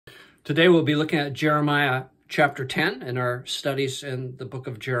Today we'll be looking at Jeremiah chapter 10 in our studies in the book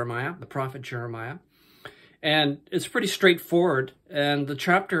of Jeremiah, the prophet Jeremiah. And it's pretty straightforward, and the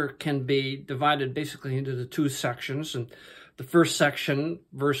chapter can be divided basically into the two sections. And the first section,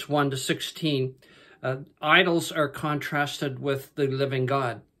 verse 1 to 16, idols are contrasted with the living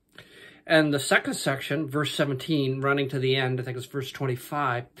God. And the second section, verse 17, running to the end, I think it's verse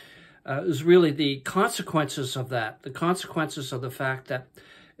 25, is really the consequences of that, the consequences of the fact that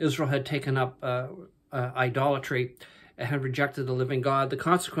Israel had taken up idolatry and had rejected the living God. The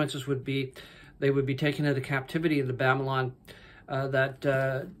consequences would be they would be taken into captivity into Babylon, that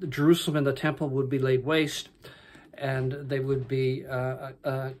Jerusalem and the temple would be laid waste, and they would be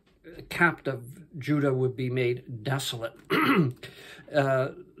captive. Judah would be made desolate.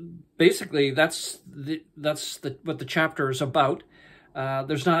 Basically, that's what the chapter is about.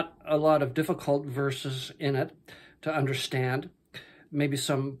 There's not a lot of difficult verses in it to understand. Maybe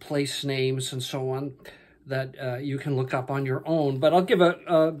some place names and so on that you can look up on your own. But I'll give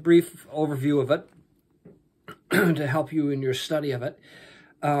a brief overview of it to help you in your study of it.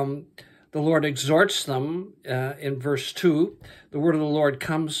 The Lord exhorts them in verse 2. The word of the Lord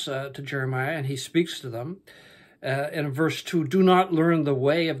comes to Jeremiah and he speaks to them. In verse 2, do not learn the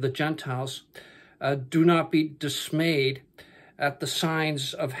way of the Gentiles. Do not be dismayed at the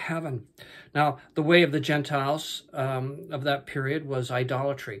signs of heaven. Now, the way of the Gentiles of that period was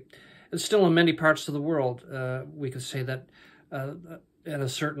idolatry. And still in many parts of the world, we could say that in a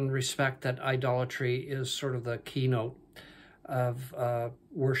certain respect that idolatry is sort of the keynote of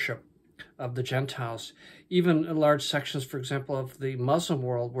worship of the Gentiles. Even in large sections, for example, of the Muslim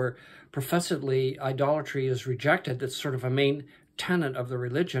world where professedly idolatry is rejected, it's sort of a main tenet of the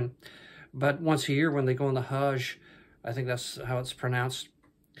religion. But once a year when they go on the Hajj, I think that's how it's pronounced,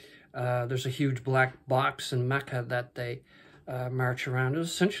 there's a huge black box in Mecca that they march around. It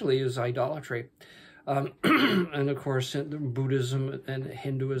essentially is idolatry. And of course, Buddhism and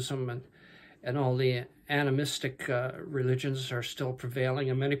Hinduism and all the animistic religions are still prevailing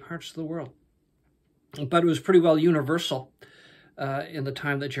in many parts of the world. But it was pretty well universal in the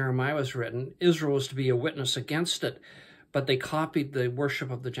time that Jeremiah was written. Israel was to be a witness against it, but they copied the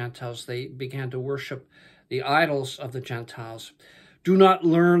worship of the Gentiles. They began to worship the idols of the Gentiles. Do not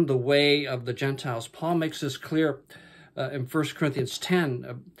learn the way of the Gentiles. Paul makes this clear in 1 Corinthians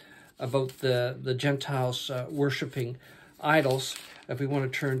 10 about the Gentiles worshiping idols. If we want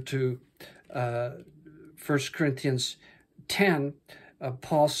to turn to 1 Corinthians 10,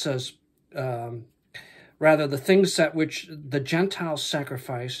 Paul says, rather, the things that which the Gentiles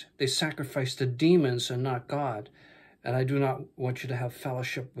sacrifice, they sacrifice to demons and not God. And I do not want you to have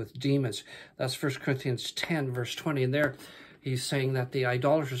fellowship with demons. That's 1 Corinthians 10, verse 20. And there he's saying that the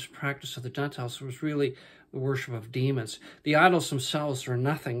idolatrous practice of the Gentiles was really the worship of demons. The idols themselves are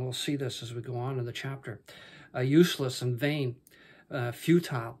nothing. We'll see this as we go on in the chapter. Useless and vain,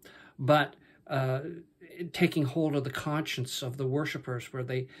 futile, but taking hold of the conscience of the worshipers, where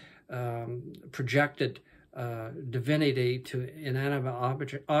they projected divinity to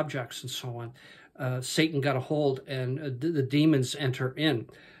inanimate objects and so on. Satan got a hold and the demons enter in.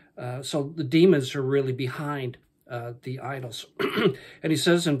 So the demons are really behind the idols. And he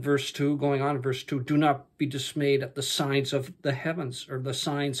says in verse 2, going on in verse 2, do not be dismayed at the signs of the heavens, or the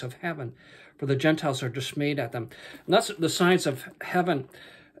signs of heaven, for the Gentiles are dismayed at them. And that's the signs of heaven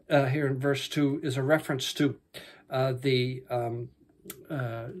here in verse 2 is a reference to the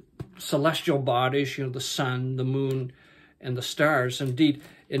celestial bodies, the sun, the moon, and the stars. Indeed,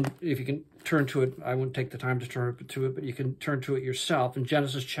 if you can turn to it, I won't take the time to turn to it, but you can turn to it yourself. In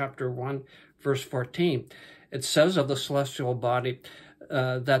Genesis chapter 1, verse 14, it says of the celestial body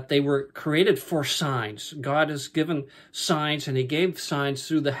that they were created for signs. God has given signs, and he gave signs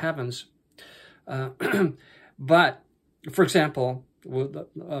through the heavens. But, for example,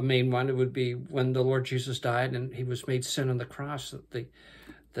 a main one, it would be when the Lord Jesus died and he was made sin on the cross, that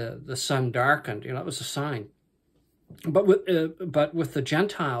the sun darkened. It was a sign. But with the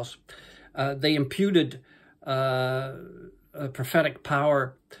Gentiles, they imputed a prophetic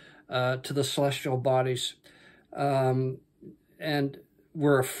power to the celestial bodies, and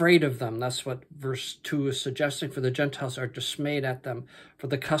were afraid of them. That's what verse 2 is suggesting. For the Gentiles are dismayed at them, for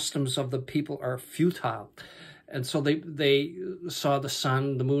the customs of the people are futile. And so they saw the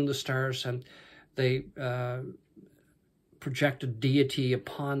sun, the moon, the stars, and they projected deity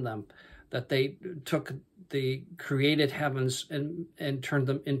upon them, that they took the created heavens and turned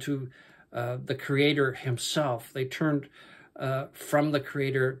them into the Creator himself. They turned from the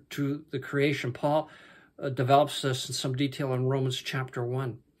Creator to the creation. Paul develops this in some detail in Romans chapter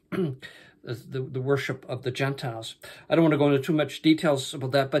 1. the worship of the Gentiles. I don't want to go into too much details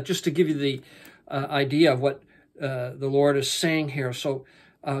about that, but just to give you the idea of what the Lord is saying here. So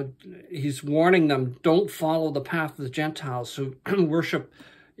he's warning them, don't follow the path of the Gentiles who worship,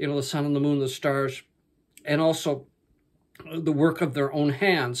 the sun and the moon, the stars, and also the work of their own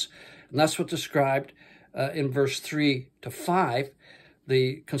hands. And that's what described in verse 3 to 5,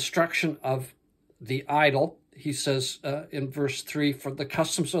 the construction of the idol. He says in verse 3, for the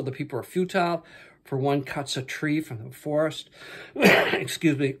customs of the people are futile, for one cuts a tree from the forest.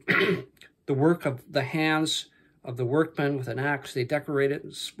 Excuse me. The work of the hands of the workmen with an axe, they decorate it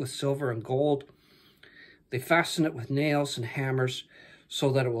with silver and gold. They fasten it with nails and hammers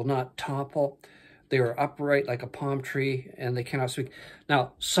so that it will not topple. They are upright like a palm tree, and they cannot speak.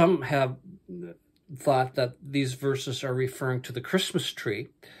 Now, some have thought that these verses are referring to the Christmas tree,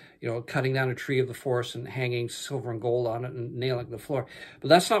 cutting down a tree of the forest and hanging silver and gold on it and nailing the floor. But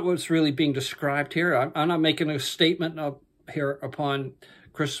that's not what's really being described here. I'm not making a statement here upon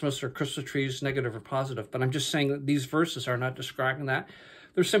Christmas or Christmas trees, negative or positive, but I'm just saying that these verses are not describing that.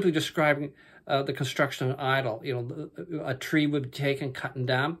 They're simply describing the construction of an idol. A tree would be taken, cut and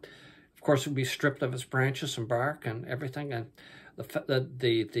down. Of course, it would be stripped of its branches and bark and everything, and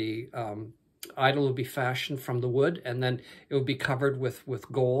the idol would be fashioned from the wood, and then it would be covered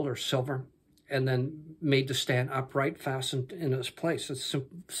with gold or silver, and then made to stand upright, fastened in its place. It's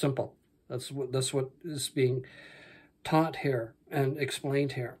simple. That's what is being taught here and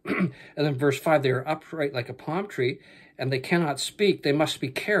explained here. And then verse 5, they are upright like a palm tree, and they cannot speak. They must be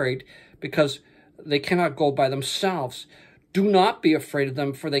carried, because they cannot go by themselves. Do not be afraid of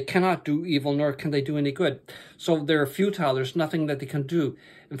them, for they cannot do evil, nor can they do any good. So they're futile. There's nothing that they can do.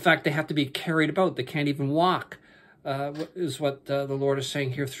 In fact, they have to be carried about. They can't even walk, is what the Lord is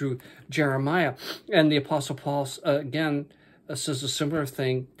saying here through Jeremiah. And the Apostle Paul, again, says a similar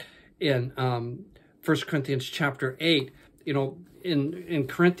thing in 1 Corinthians chapter 8. In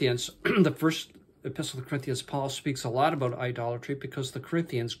Corinthians, the first epistle to Corinthians, Paul speaks a lot about idolatry, because the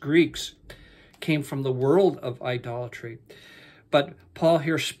Corinthians, Greeks, came from the world of idolatry. But Paul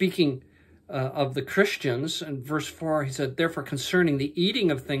here, speaking of the Christians, in verse 4, he said, therefore, concerning the eating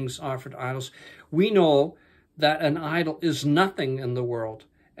of things offered to idols, we know that an idol is nothing in the world,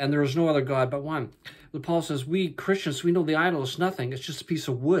 and there is no other God but one. But Paul says, we Christians, we know the idol is nothing. It's just a piece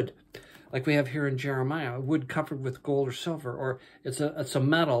of wood, like we have here in Jeremiah, wood covered with gold or silver, or it's a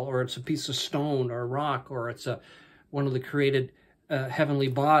metal, or it's a piece of stone or rock, or it's one of the created heavenly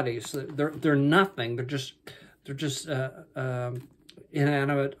bodies. They're nothing. They're just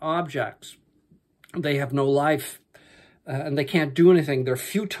inanimate objects. They have no life, and they can't do anything. They're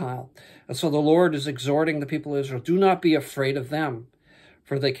futile. And so the Lord is exhorting the people of Israel, do not be afraid of them,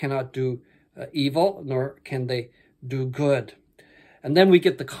 for they cannot do evil, nor can they do good. And then we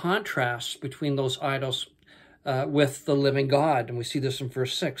get the contrast between those idols with the living God. And we see this in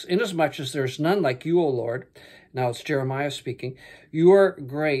verse 6. Inasmuch as there is none like you, O Lord, now it's Jeremiah speaking, you are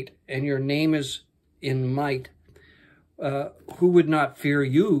great, and your name is in might. Who would not fear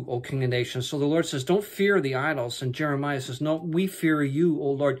you, O King of nations? So the Lord says, don't fear the idols. And Jeremiah says, no, we fear you, O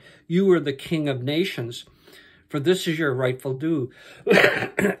Lord. You are the King of nations, for this is your rightful due.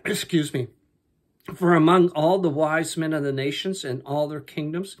 Excuse me. For among all the wise men of the nations and all their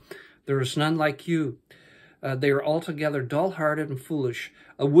kingdoms, there is none like you. They are altogether dull-hearted and foolish.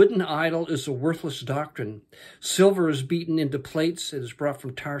 A wooden idol is a worthless doctrine. Silver is beaten into plates. It is brought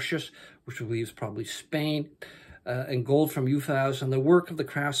from Tarshish, which we believe is probably Spain, and gold from Uphaz, and the work of the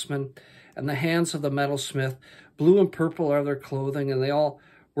craftsman, and the hands of the metalsmith. Blue and purple are their clothing, and they all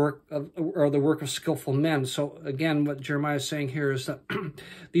are the work of skillful men. So again, what Jeremiah is saying here is that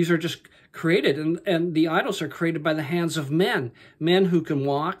these are just created, and the idols are created by the hands of men who can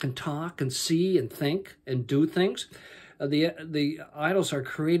walk and talk and see and think and do things. The idols are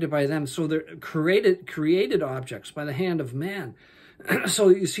created by them, so they're created objects by the hand of man. So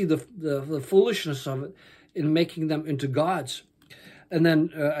you see the foolishness of it in making them into gods. And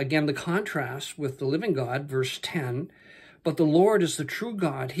then again, the contrast with the living God, verse 10. But the Lord is the true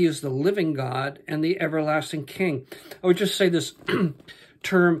God. He is the living God and the everlasting King. I would just say this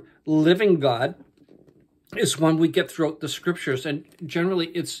term, living God, is one we get throughout the scriptures. And generally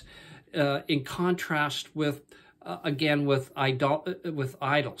it's in contrast with, again, with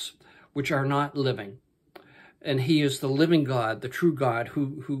idols, which are not living. And he is the living God, the true God,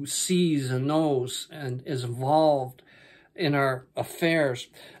 who sees and knows and is involved in our affairs.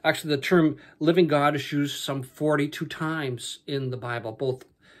 Actually, the term living God is used some 42 times in the Bible, both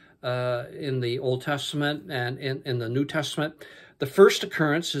in the Old Testament and in the New Testament. The first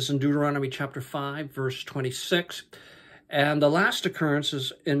occurrence is in Deuteronomy chapter 5, verse 26. And the last occurrence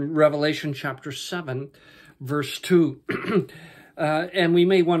is in Revelation chapter 7, verse 2. And we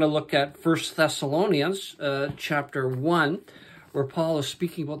may want to look at 1 Thessalonians chapter 1, where Paul is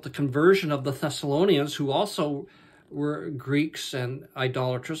speaking about the conversion of the Thessalonians, who also were Greeks and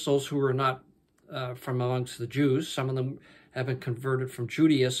idolatrous, those who were not from amongst the Jews. Some of them have been converted from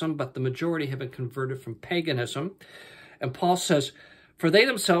Judaism, but the majority have been converted from paganism. And Paul says, for they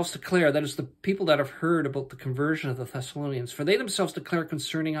themselves declare, that is the people that have heard about the conversion of the Thessalonians, for they themselves declare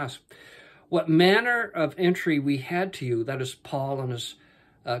concerning us, what manner of entry we had to you, that is Paul and his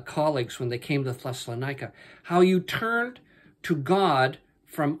colleagues when they came to Thessalonica, how you turned to God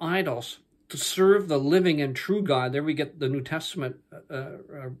from idols to serve the living and true God. There we get the New Testament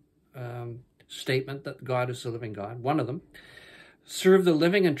statement that God is the living God, one of them. Serve the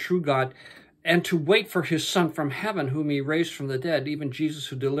living and true God, and to wait for his Son from heaven, whom he raised from the dead, even Jesus,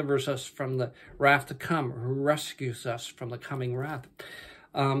 who delivers us from the wrath to come, or who rescues us from the coming wrath.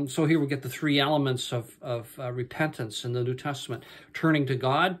 So here we get the three elements of repentance in the New Testament: turning to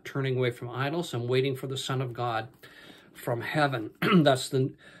God, turning away from idols, and waiting for the Son of God from heaven. That's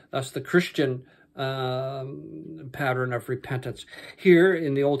the Christian pattern of repentance. Here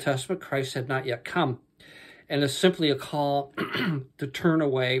in the Old Testament, Christ had not yet come. And it's simply a call to turn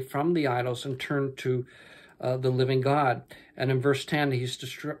away from the idols and turn to the living God. And in verse 10, he's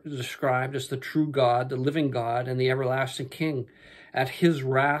described as the true God, the living God, and the everlasting King. At his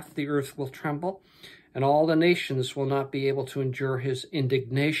wrath, the earth will tremble, and all the nations will not be able to endure his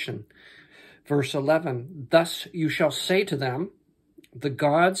indignation. Verse 11, thus you shall say to them, the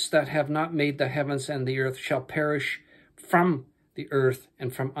gods that have not made the heavens and the earth shall perish from the earth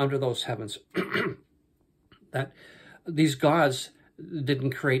and from under those heavens. That these gods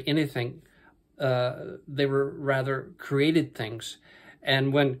didn't create anything. They were rather created things.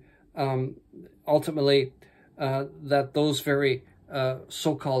 And when ultimately that those very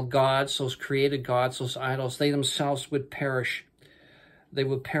so-called gods, those created gods, those idols, they themselves would perish. They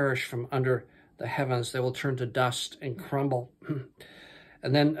would perish from under the heavens. They will turn to dust and crumble.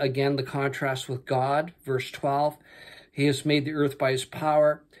 And then again, the contrast with God, verse 12, he has made the earth by his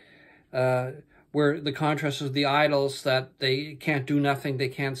power, where the contrast is the idols, that they can't do nothing, they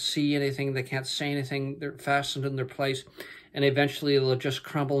can't see anything, they can't say anything, they're fastened in their place, and eventually they'll just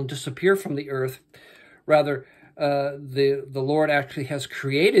crumble and disappear from the earth. Rather, the Lord actually has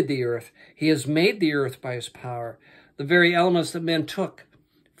created the earth. He has made the earth by his power. The very elements that men took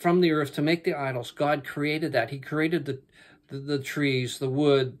from the earth to make the idols, God created that. He created the trees, the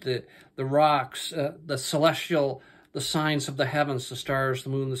wood, the rocks, the celestial, the signs of the heavens, the stars, the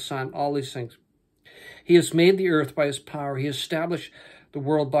moon, the sun, all these things. He has made the earth by his power. He has established the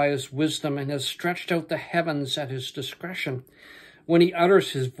world by his wisdom and has stretched out the heavens at his discretion. When he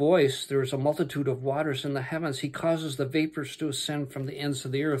utters his voice, there is a multitude of waters in the heavens. He causes the vapors to ascend from the ends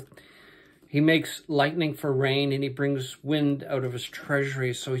of the earth. He makes lightning for rain, and he brings wind out of his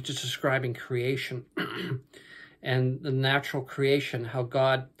treasury. So he's just describing creation and the natural creation, how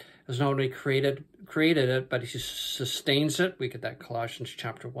God has not only created it, but he sustains it. We get that Colossians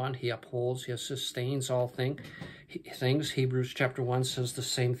chapter 1. He upholds, he sustains all things. Hebrews chapter 1 says the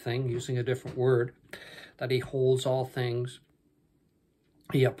same thing, using a different word, that he holds all things.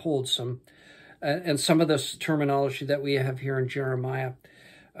 He upholds them. And some of this terminology that we have here in Jeremiah,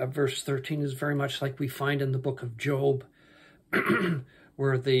 verse 13, is very much like we find in the book of Job,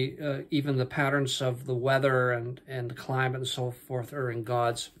 where even the patterns of the weather and the climate and so forth are in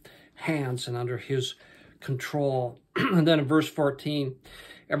God's hands and under his control. And then in verse 14,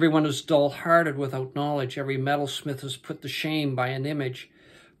 everyone is dull-hearted without knowledge. Every metalsmith is put to shame by an image,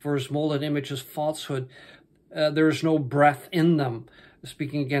 for his molded image is falsehood. There is no breath in them.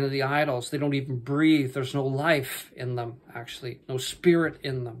 Speaking again of the idols, they don't even breathe. There's no life in them, actually, no spirit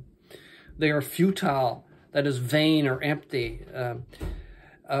in them. They are futile, that is vain or empty,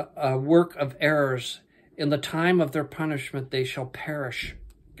 a work of errors. In the time of their punishment, they shall perish.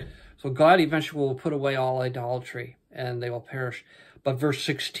 So God eventually will put away all idolatry, and they will perish. But verse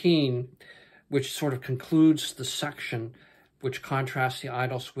 16, which sort of concludes the section, which contrasts the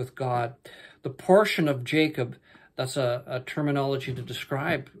idols with God, the portion of Jacob, that's a terminology to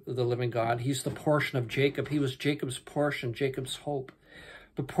describe the living God. He's the portion of Jacob. He was Jacob's portion, Jacob's hope.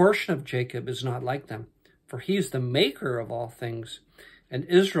 The portion of Jacob is not like them, for he is the maker of all things, and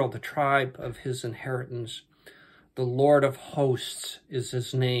Israel the tribe of his inheritance. The Lord of hosts is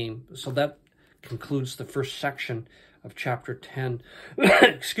his name. So that concludes the first section of chapter 10.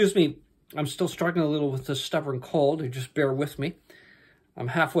 Excuse me, I'm still struggling a little with this stubborn cold. You just bear with me. I'm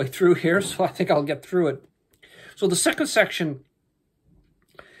halfway through here, so I think I'll get through it. So the second section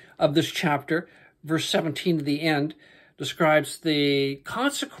of this chapter, verse 17 to the end, describes the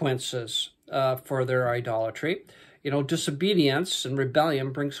consequences for their idolatry. Disobedience and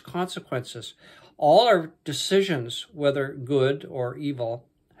rebellion brings consequences. All our decisions, whether good or evil,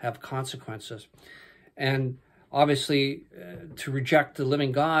 have consequences. And obviously, to reject the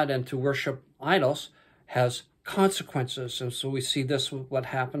living God and to worship idols has consequences. And so we see this with what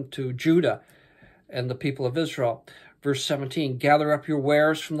happened to Judah and the people of Israel. Verse 17, gather up your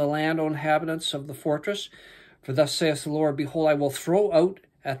wares from the land, O inhabitants of the fortress. For thus saith the Lord, behold, I will throw out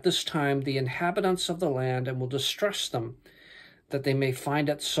at this time the inhabitants of the land and will distress them, that they may find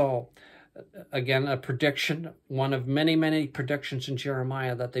it so. Again, a prediction, one of many, many predictions in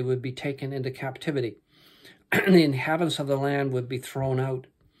Jeremiah, that they would be taken into captivity. The inhabitants of the land would be thrown out.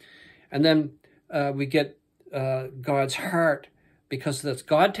 And then we get God's heart, because this.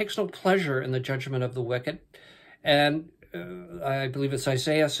 God takes no pleasure in the judgment of the wicked. And I believe it's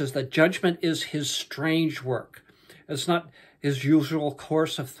Isaiah says that judgment is his strange work. It's not his usual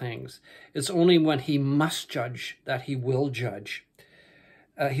course of things. It's only when he must judge that he will judge.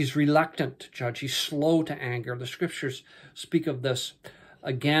 He's reluctant to judge. He's slow to anger. The scriptures speak of this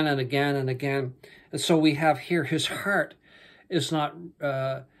again and again and again. And so we have here his heart is not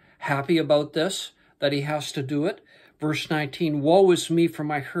happy about this, that he has to do it. Verse 19, woe is me for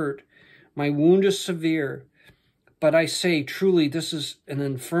my hurt. My wound is severe. But I say, truly, this is an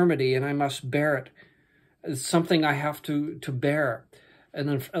infirmity, and I must bear it. It's something I have to bear.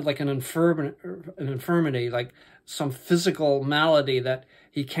 And like an infirmity, like some physical malady that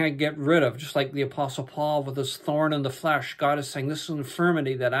he can't get rid of, just like the Apostle Paul with his thorn in the flesh. God is saying, this is an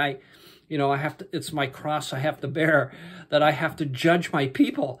infirmity that I have to, it's my cross I have to bear, that I have to judge my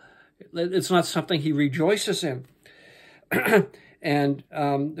people. It's not something he rejoices in. And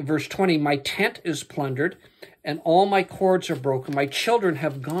verse 20, my tent is plundered, and all my cords are broken. My children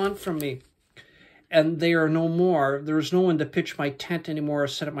have gone from me, and they are no more. There is no one to pitch my tent anymore or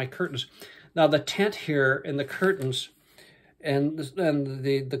set up my curtains. Now, the tent here and the curtains and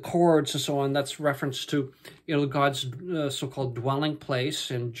the cords and so on, that's reference to, God's so-called dwelling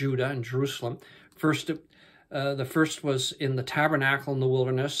place in Judah and Jerusalem. The first was in the tabernacle in the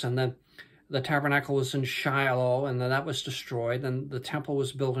wilderness, and then the tabernacle was in Shiloh, and then that was destroyed. Then the temple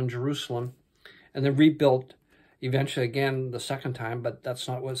was built in Jerusalem, and then rebuilt eventually again the second time, but that's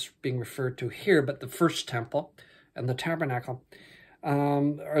not what's being referred to here. But the first temple and the tabernacle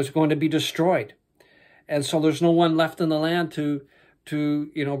is going to be destroyed. And so there's no one left in the land to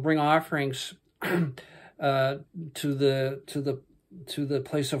bring offerings to the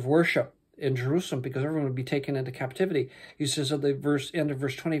place of worship in Jerusalem, because everyone would be taken into captivity. He says at the end of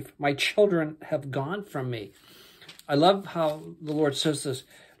verse 20, my children have gone from me. I love how the Lord says this.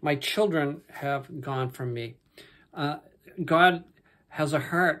 My children have gone from me. God has a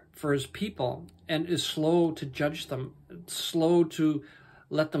heart for his people and is slow to judge them, slow to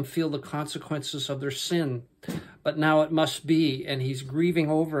let them feel the consequences of their sin. But now it must be, and he's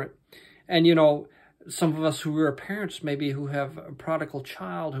grieving over it. And, some of us who are parents, maybe who have a prodigal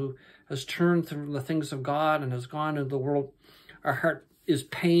child who has turned from the things of God and has gone into the world, our heart is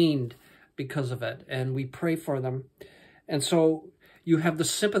pained because of it, and we pray for them. And so you have the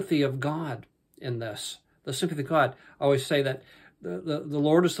sympathy of God in this, the sympathy of God. I always say that the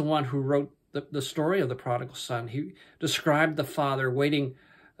Lord is the one who wrote the story of the prodigal son. He described the father waiting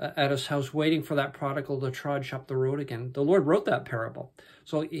at his house, waiting for that prodigal to trudge up the road again. The Lord wrote that parable.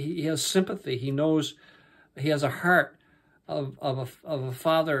 So he has sympathy. He knows, he has a heart of a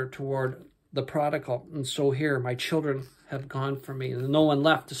father toward the prodigal. And so here, my children have gone from me, and no one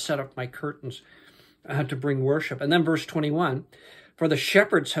left to set up my curtains to bring worship. And then verse 21, for the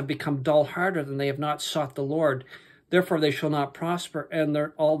shepherds have become dull-hearted, and they have not sought the Lord. Therefore they shall not prosper, and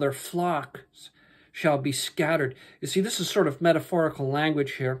all their flocks shall be scattered. You see, this is sort of metaphorical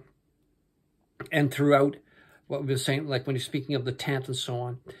language here, and throughout what we've been saying, like when he's speaking of the tent and so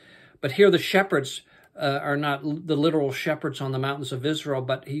on. But here the shepherds are not the literal shepherds on the mountains of Israel,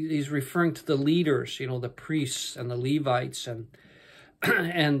 but he's referring to the leaders, the priests and the Levites and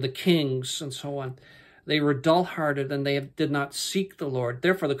and the kings and so on. They were dull-hearted, and they did not seek the Lord.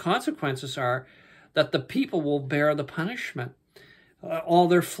 Therefore, the consequences are that the people will bear the punishment. All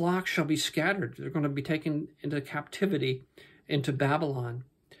their flocks shall be scattered. They're going to be taken into captivity into Babylon.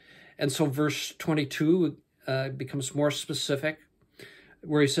 And so verse 22 becomes more specific,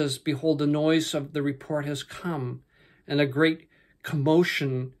 where he says, behold, the noise of the report has come, and a great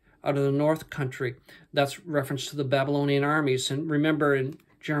commotion out of the north country. That's reference to the Babylonian armies. And remember in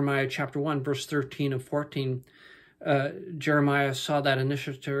Jeremiah chapter 1, verse 13 and 14, Jeremiah saw that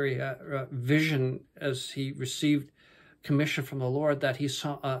initiatory vision as he received commission from the Lord, that he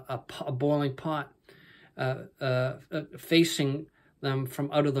saw a boiling pot, facing them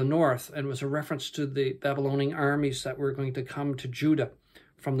from out of the north, and it was a reference to the Babylonian armies that were going to come to Judah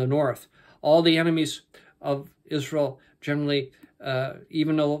from the north. All the enemies of Israel generally,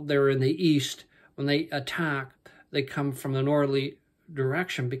 even though they're in the east, when they attack, they come from the northerly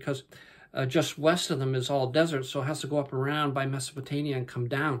direction, because just west of them is all desert, so it has to go up around by Mesopotamia and come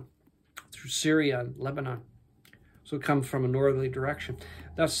down through Syria and Lebanon. So it comes from a northerly direction.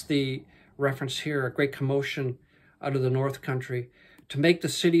 That's the reference here, a great commotion out of the north country, to make the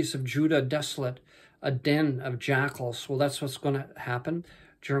cities of Judah desolate, a den of jackals. Well, that's what's going to happen.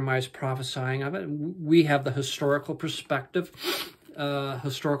 Jeremiah's prophesying of it. We have the historical perspective,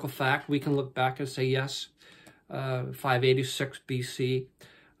 historical fact. We can look back and say, yes, 586 BC,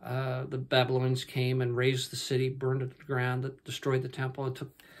 the Babylonians came and razed the city, burned it to the ground, destroyed the temple, and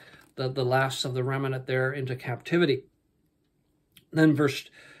took the last of the remnant there into captivity. Then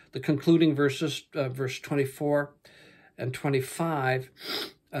the concluding verses, verse 24 and 25,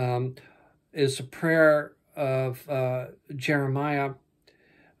 is a prayer of Jeremiah,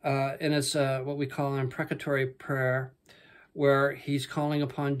 and it's what we call an imprecatory prayer, where he's calling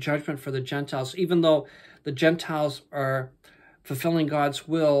upon judgment for the Gentiles. Even though the Gentiles are fulfilling God's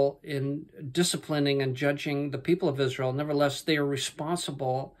will in disciplining and judging the people of Israel, nevertheless, they are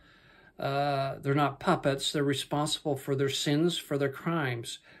responsible. They're not puppets. They're responsible for their sins, for their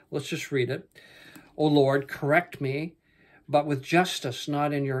crimes. Let's just read it. O Lord, correct me, but with justice,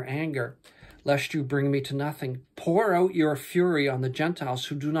 not in your anger, lest you bring me to nothing. Pour out your fury on the Gentiles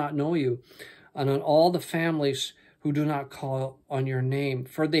who do not know you, and on all the families who do not call on your name.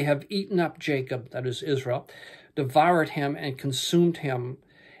 For they have eaten up Jacob, that is Israel, devoured him and consumed him,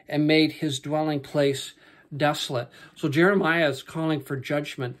 and made his dwelling place desolate. So Jeremiah is calling for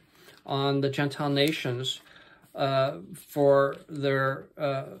judgment on the Gentile nations for their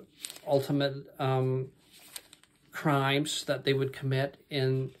ultimate crimes that they would commit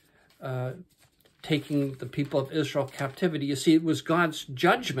in taking the people of Israel captivity. You see, it was God's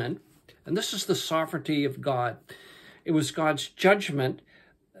judgment, and this is the sovereignty of God. It was God's judgment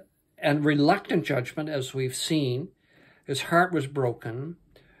and reluctant judgment, as we've seen. His heart was broken.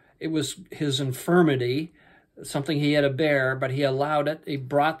 It was his infirmity, something he had to bear, but he allowed it. He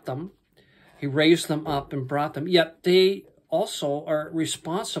brought them. He raised them up and brought them. Yet they also are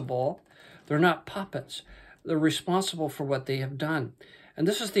responsible. They're not puppets. They're responsible for what they have done. And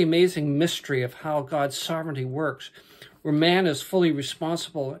this is the amazing mystery of how God's sovereignty works, where man is fully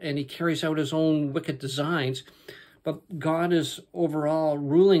responsible and he carries out his own wicked designs, but God is overall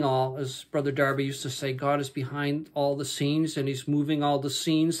ruling all. As Brother Darby used to say, God is behind all the scenes, and he's moving all the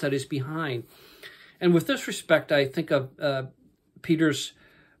scenes that he's behind. And with this respect, I think of Peter's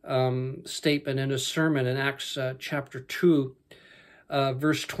statement in his sermon in Acts chapter 2,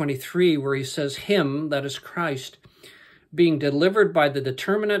 verse 23, where he says, him, that is Christ, being delivered by the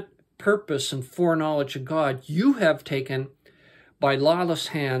determinate purpose and foreknowledge of God, you have taken by lawless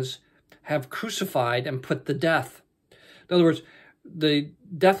hands, have crucified and put to death. In other words, the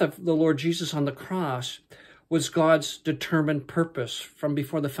death of the Lord Jesus on the cross was God's determined purpose from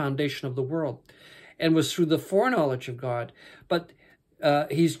before the foundation of the world, and was through the foreknowledge of God. But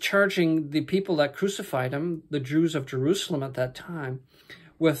he's charging the people that crucified him, the Jews of Jerusalem at that time,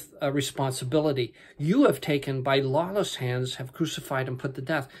 with a responsibility. You have taken by lawless hands, have crucified and put to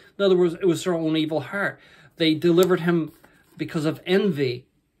death. In other words, it was their own evil heart. They delivered him because of envy.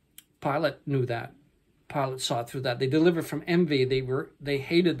 Pilate knew that. Pilate saw through that. They delivered from envy. They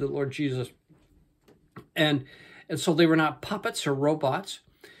hated the Lord Jesus. And so they were not puppets or robots.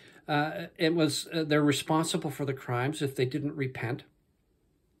 They're responsible for the crimes if they didn't repent.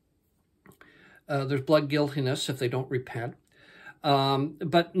 There's blood guiltiness if they don't repent.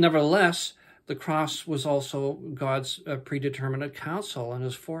 But nevertheless, the cross was also God's predeterminate counsel and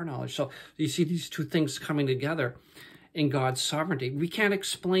his foreknowledge. So you see these two things coming together in God's sovereignty. We can't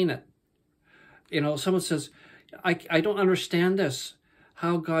explain it. You know, someone says, I don't understand this,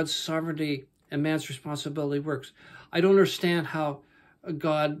 how God's sovereignty and man's responsibility works. I don't understand how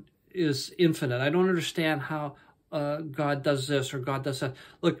God is infinite. I don't understand how God does this or God does that.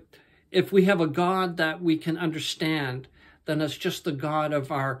 Look, if we have a God that we can understand, then it's just the God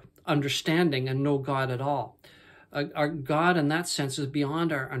of our understanding and no God at all. Our God in that sense is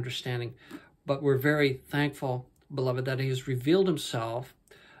beyond our understanding, but we're very thankful, beloved, that he has revealed himself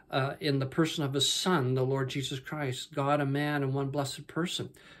in the person of his Son, the Lord Jesus Christ, God, a man, and one blessed person.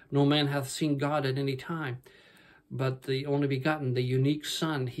 No man hath seen God at any time, but the only begotten, the unique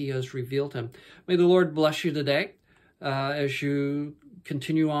Son, he has revealed him. May the Lord bless you today as you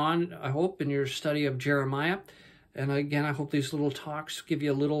continue on, I hope, in your study of Jeremiah. And again, I hope these little talks give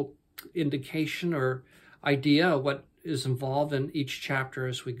you a little indication or idea of what is involved in each chapter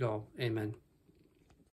as we go. Amen.